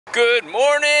Good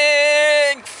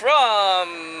morning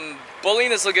from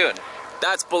Bolinas Lagoon.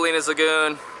 That's Bolinas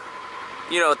Lagoon.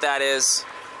 You know what that is.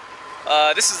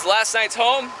 This is last night's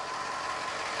home.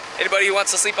 Anybody who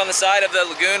wants to sleep on the side of the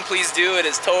lagoon, please do. It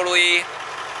is totally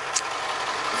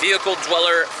vehicle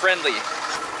dweller friendly.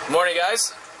 Morning,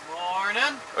 guys.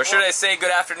 Morning. Or should I say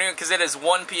good afternoon, because it is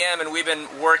 1 p.m. and we've been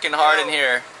working hard in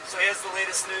here. So here's the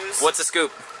latest news. What's the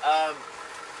scoop?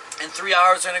 In 3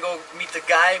 hours, we're gonna go meet the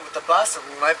guy with the bus, and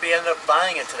we might be end up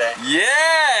buying it today.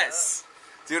 Yes!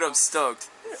 Dude, I'm stoked.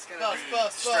 It's gonna be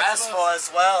stressful as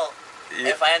well. Yeah.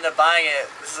 If I end up buying it,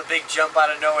 this is a big jump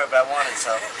out of nowhere, but I want it,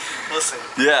 so we'll see.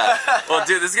 Yeah. Well,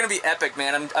 dude, this is gonna be epic,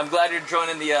 man. I'm glad you're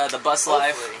joining the bus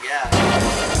life. Hopefully, yeah.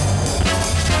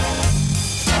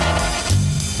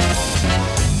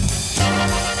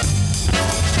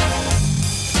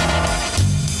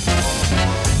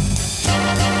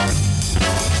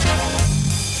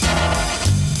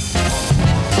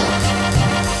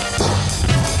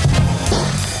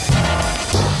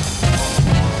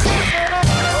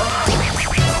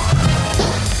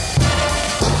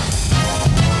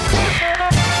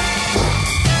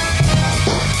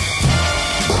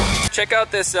 Check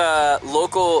out this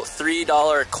local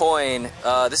 $3 coin.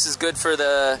 This is good for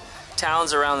the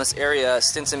towns around this area.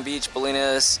 Stinson Beach,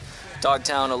 Bolinas,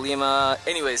 Dogtown, Olima.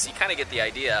 Anyways, you kind of get the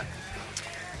idea.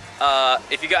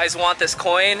 If you guys want this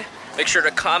coin, make sure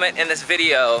to comment in this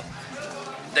video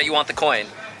that you want the coin.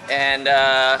 And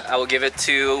I will give it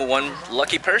to one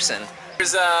lucky person.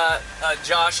 Here's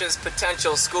Josh's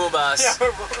potential school bus.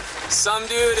 Yeah, some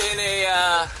dude in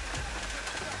a...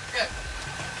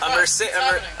 A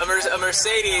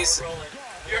Mercedes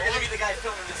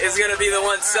is going to be the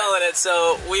one selling it,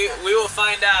 so we will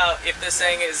find out if this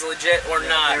thing is legit or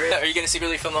not. Are you going to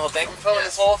secretly film the whole thing? I'm filming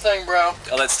this whole thing, bro.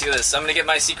 Oh, let's do this. I'm going to get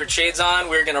my secret shades on.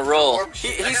 We're going to roll.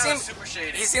 He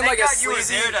seemed like a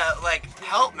sleazy... You were there to, like,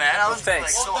 help, man. I was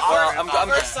thanks. Like, so well, I'm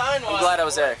glad I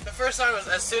was there. The first sign was,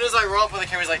 as soon as I roll up with the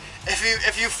camera, he's like,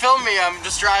 if you film me, I'm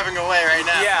just driving away right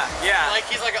now. Yeah.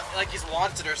 Like he's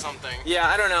wanted or something. Yeah,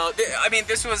 I don't know. I mean,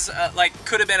 this was like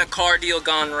could have been a car deal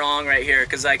gone wrong right here,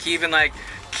 because like he even like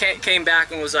came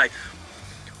back and was like,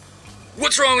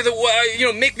 "What's wrong with it? You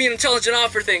know, make me an intelligent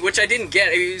offer thing," which I didn't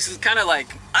get. He was kind of like,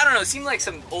 I don't know. It seemed like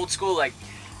some old school like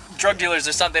drug dealers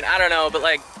or something. I don't know, but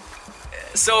like,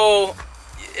 so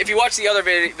if you watch the other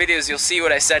videos, you'll see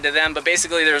what I said to them. But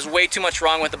basically, there's way too much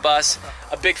wrong with the bus.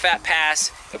 A big fat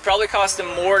pass. It probably cost them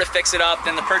more to fix it up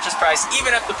than the purchase price.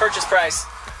 Even if the purchase price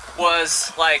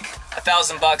was like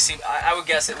 $1,000, I would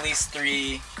guess at least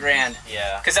 $3 grand.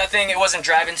 Yeah. Because that thing, it wasn't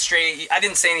driving straight. I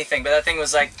didn't say anything, but that thing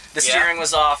was like, the steering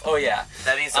was off. Oh yeah.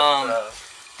 That is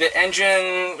the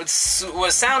engine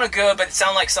was sounding good, but it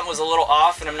sounded like something was a little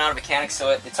off, and I'm not a mechanic,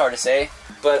 so it's hard to say.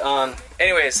 But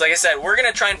anyways, like I said, we're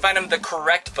gonna try and find them the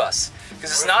correct bus,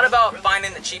 because it's not about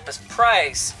finding the cheapest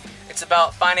price. It's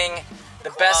about finding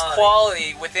the best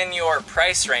quality within your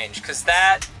price range, because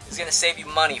that is gonna save you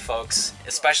money, folks,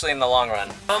 especially in the long run.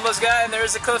 Almost got it, and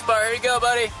there's the Cliff Bar. Here you go,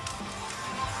 buddy.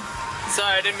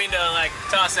 Sorry, I didn't mean to like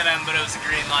toss it in, but it was a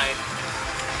green light.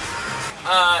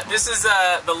 This is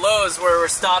the Lowe's where we're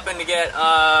stopping to get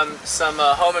some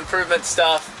home improvement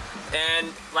stuff,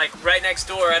 and like right next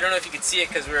door, I don't know if you could see it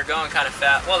because we were going kind of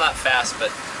fast. Well, not fast,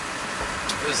 but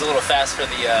it was a little fast for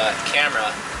the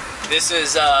camera. This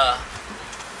is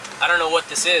I don't know what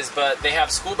this is, but they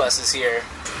have school buses here.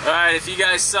 Alright, if you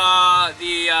guys saw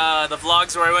the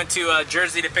vlogs where I went to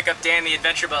Jersey to pick up Dan the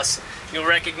adventure bus, you'll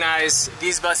recognize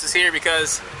these buses here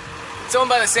because it's owned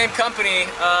by the same company.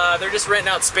 They're just renting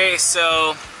out space,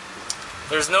 so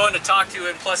there's no one to talk to,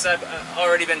 and plus I've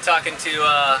already been talking to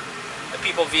the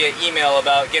people via email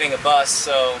about getting a bus,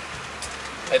 so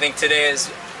I think today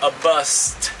is a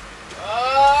bust.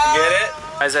 Get it?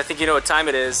 Guys, I think you know what time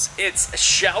it is. It's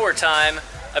shower time.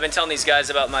 I've been telling these guys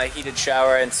about my heated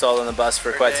shower I installed on the bus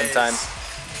for quite some time.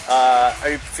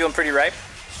 Are you feeling pretty ripe?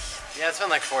 Yeah, it's been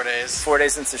like 4 days. 4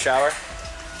 days since the shower?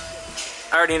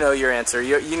 I already know your answer.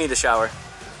 You need a shower.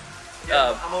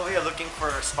 Yeah, I'm over here looking for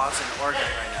a sponsor in Oregon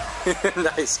right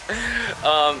now. Nice.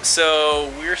 So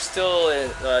we're still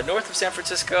north of San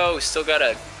Francisco. We still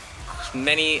got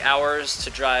many hours to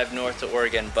drive north to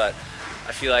Oregon, but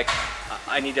I feel like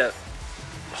I need to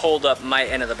hold up my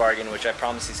end of the bargain, which I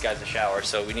promised these guys a shower,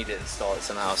 so we need to install it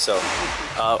somehow. So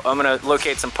I'm gonna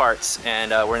locate some parts,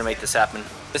 and we're gonna make this happen.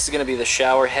 This is gonna be the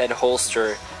shower head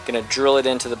holster. Gonna drill it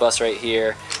into the bus right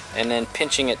here, and then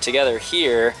pinching it together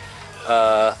here,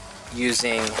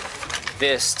 using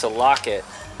this to lock it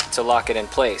in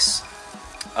place.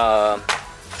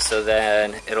 So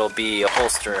then it'll be a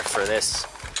holster for this,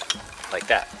 like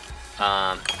that.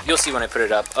 You'll see when I put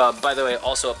it up. By the way,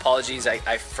 also apologies,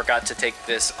 I forgot to take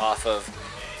this off of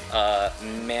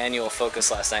manual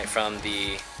focus last night from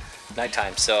the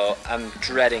nighttime, so I'm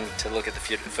dreading to look at the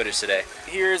footage today.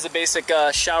 Here's a basic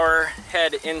shower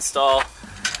head install.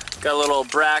 Got a little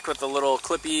brack with a little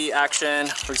clippy action.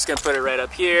 We're just gonna put it right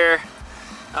up here.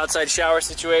 Outside shower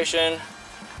situation.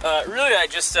 Really, I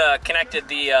just connected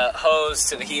the hose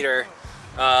to the heater.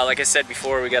 Like I said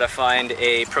before, we gotta find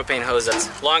a propane hose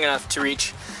that's long enough to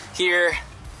reach here,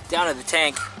 down to the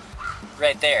tank,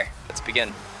 right there. Let's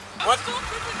begin. What's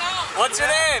your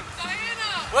name?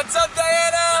 Diana! What's up,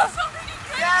 Diana?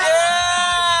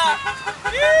 Yeah!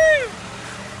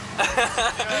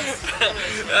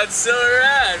 That's so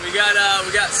rad. We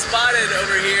got spotted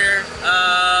over here.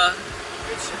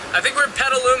 I think we're in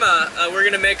Petaluma. We're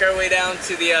gonna make our way down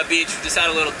to the beach. We just had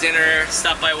a little dinner,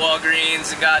 stopped by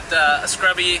Walgreens, and got a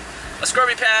scrubby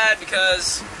pad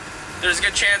because there's a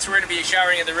good chance we're gonna be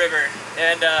showering in the river.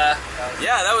 And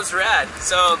yeah, that was rad.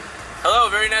 So, hello,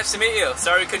 very nice to meet you.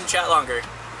 Sorry we couldn't chat longer.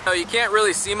 So you can't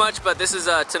really see much, but this is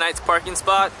tonight's parking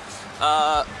spot.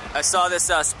 I saw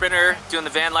this sprinter doing the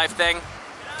van life thing.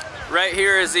 Right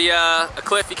here is a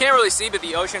cliff. You can't really see, but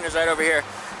the ocean is right over here.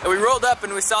 And we rolled up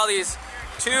and we saw these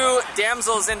two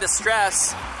damsels in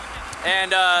distress,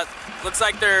 and looks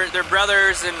like their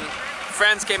brothers and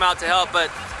friends came out to help, but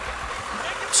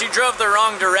she drove the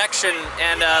wrong direction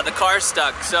and the car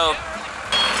stuck. So,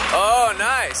 oh,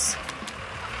 nice.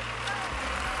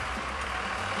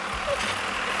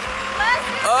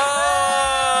 Oh!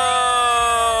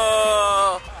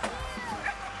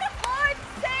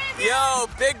 Yo,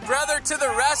 big brother to the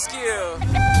rescue!